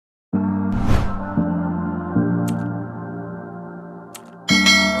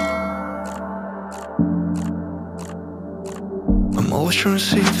always trying to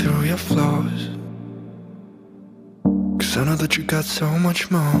see through your flaws, 'cause I know that you got so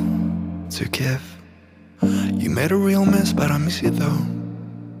much more to give. You made a real mess, but I miss you though,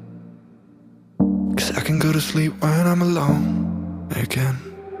 'cause I can go to sleep when I'm alone again.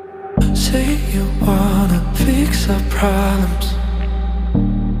 Say you wanna fix our problems.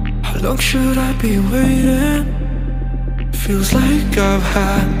 How long should I be waiting? Feels like I've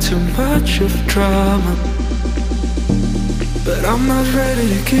had too much of drama, but I'm not ready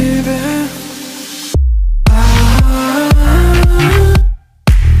to give in.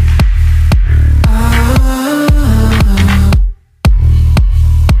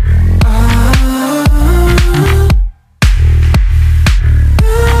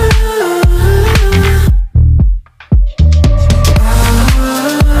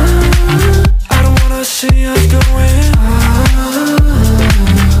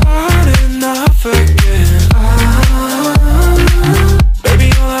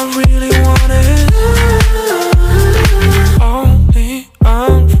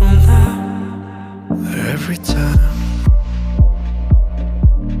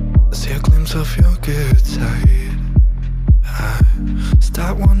 Of your good side, I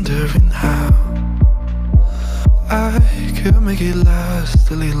start wondering how I could make it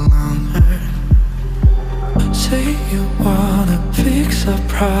last a little longer. Say you wanna fix our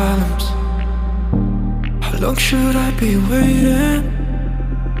problems. How long should I be waiting?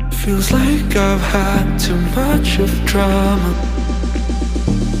 Feels like I've had too much of drama,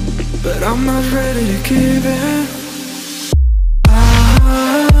 but I'm not ready to give in.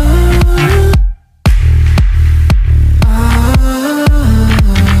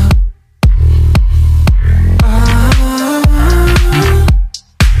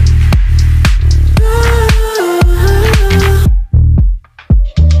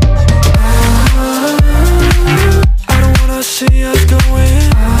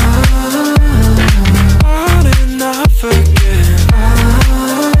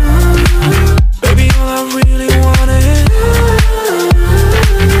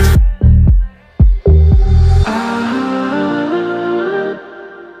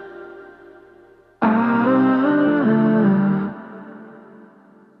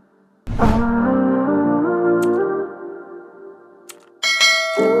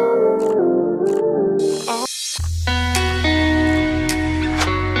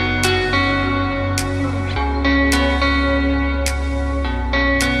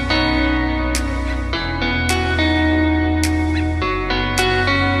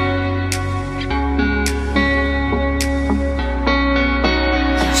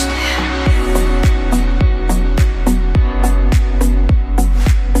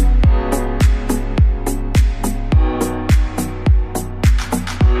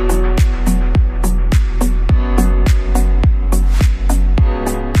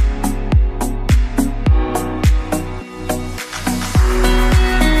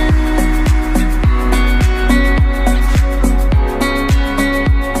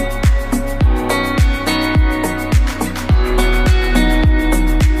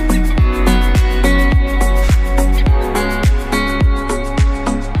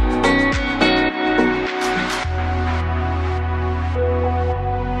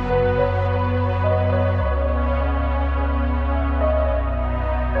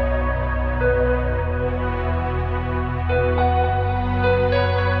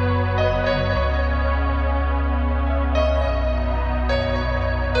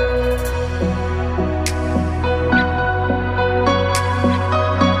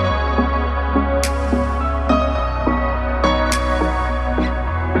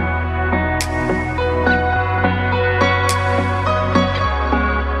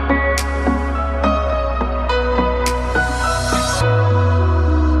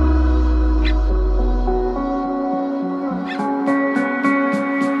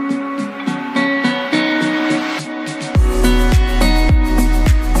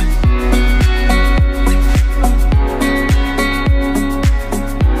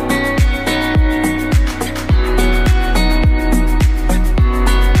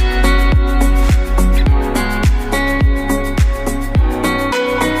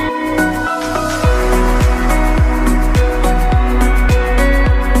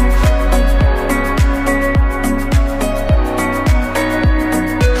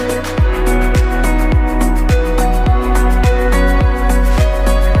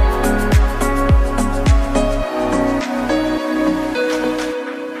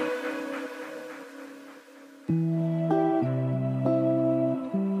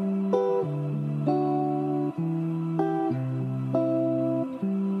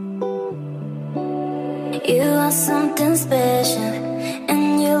 You are something special.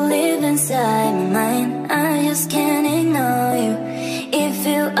 and you live inside my mind. I just can't ignore you if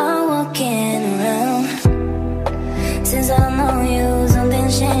you are walking around. Since I know you,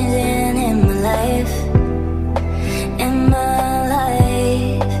 something's changing in my life. In my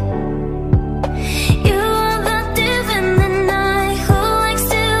life, you are the thief in the night who likes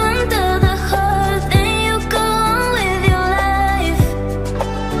to enter the heart, then you go on with your life.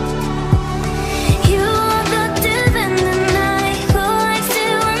 You are the thief in the night who likes to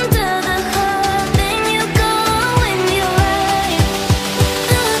enter the heart, then you go on with your life.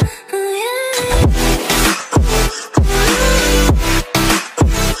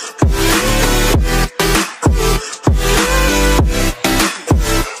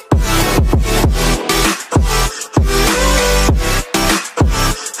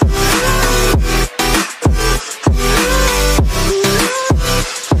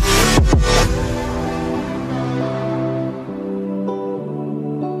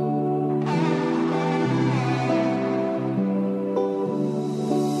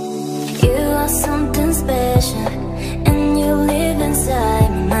 You are something special, and you live inside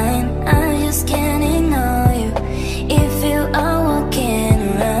my mind. I just can't ignore you if you are walking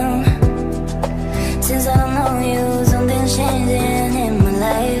around. Since I know you, something's changing in my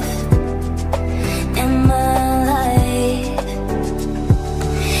life. In my life,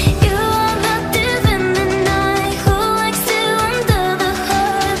 you are the thief in the night who likes to enter the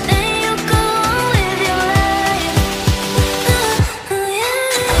heart, then you go on with your life.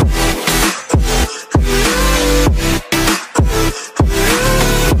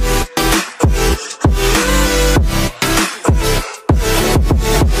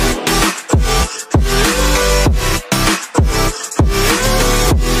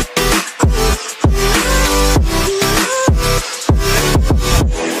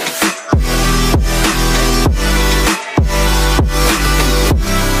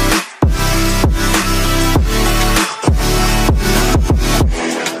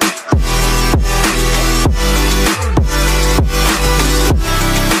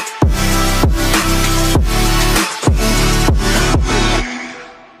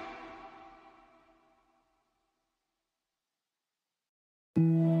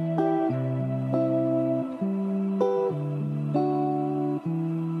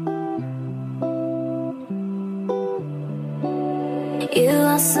 You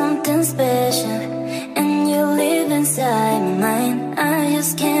are something special, and you live inside my mind. I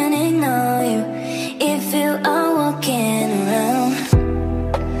just can't ignore you if you are walking around.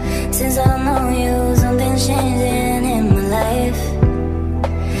 Since I know you, something's changing in my life.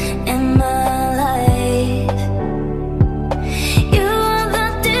 In my life, you are the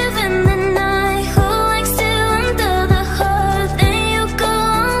thief in the night who likes to enter the heart, then you go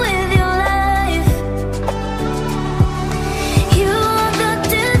on with your life. You are the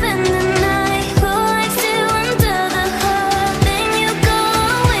thief in the night who likes to enter the heart, then you go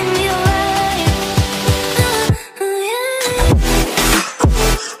on with your life.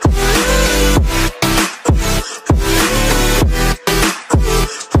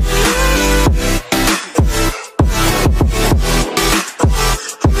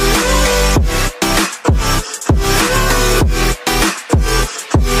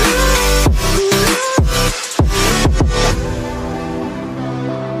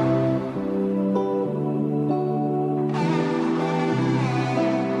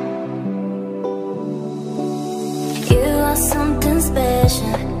 You are something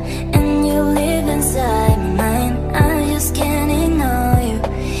special, and you live inside my mind. I just can't ignore you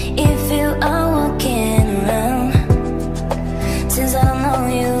if you are walking around. Since I know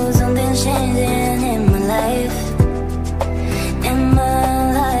you, something's changing in my life. In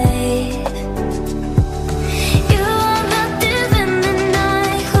my life, you are the thief in the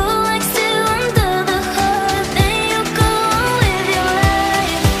night who likes to enter the heart, then you go on with your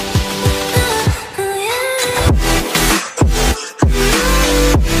life. Yeah.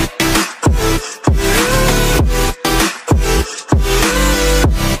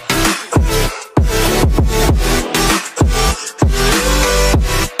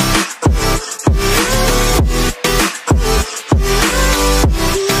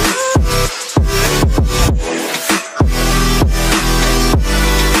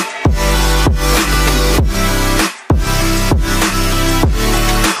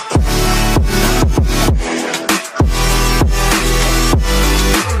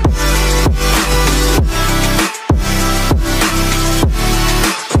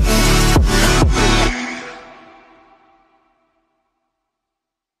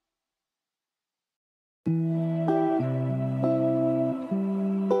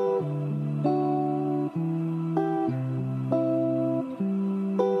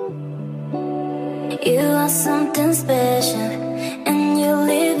 You are something special, and you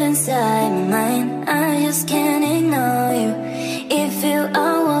live inside my mind. I just can't